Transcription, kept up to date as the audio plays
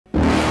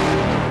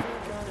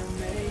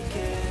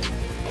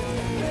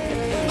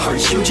Are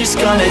you just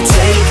gonna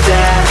take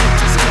that?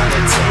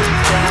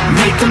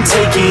 Make them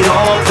take it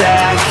all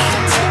back.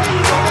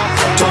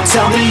 Don't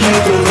tell me you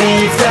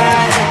believe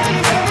that.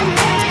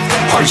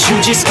 Are you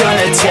just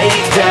gonna take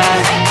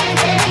that?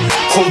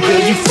 Or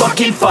will you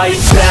fucking fight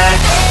back?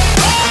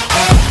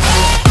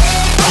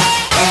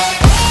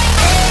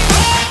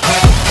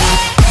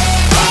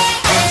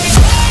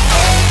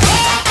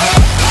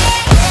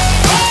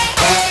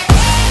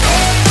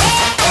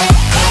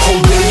 Or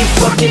will you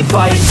fucking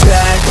fight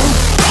back?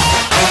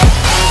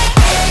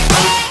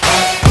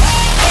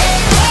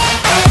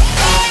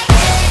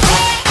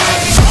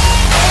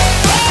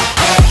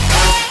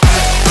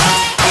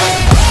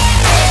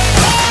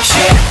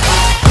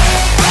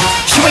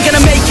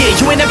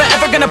 You ain't never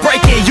ever gonna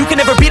break it. You can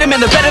never beat them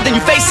and they're better than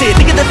you face it.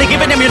 Thinking that they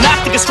giving them, you're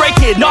not, think a straight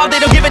kid. No, they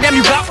don't give a damn,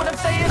 you got what I'm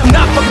saying? I'm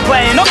not fucking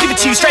playing, I'll give it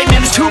to you straight,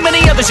 man. There's too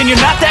many others and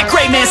you're not that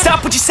great, man.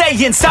 Stop what you're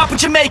saying, stop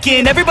what you're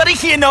making. Everybody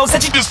here knows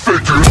that you just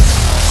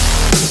faking.